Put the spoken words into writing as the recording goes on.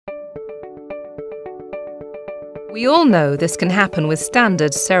We all know this can happen with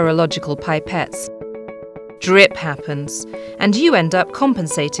standard serological pipettes. Drip happens, and you end up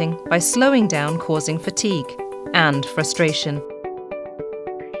compensating by slowing down, causing fatigue and frustration.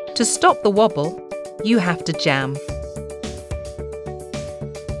 To stop the wobble, you have to jam.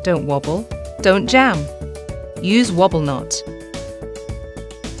 Don't wobble, don't jam. Use Wobble-not.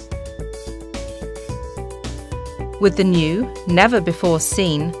 With the new,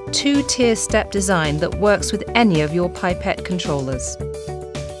 never-before-seen, two-tier step design that works with any of your pipette controllers.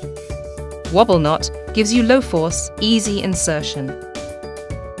 Wobble-not gives you low-force, easy insertion.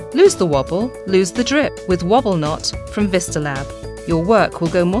 Lose the wobble, lose the drip with Wobble-not from VistaLab. Your work will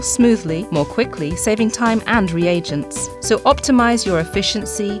go more smoothly, more quickly, saving time and reagents. So optimize your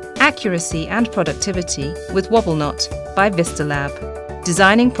efficiency, accuracy and productivity with Wobble-not by VistaLab.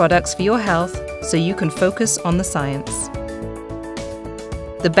 Designing products for your health so you can focus on the science.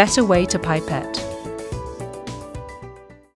 The better way to pipette.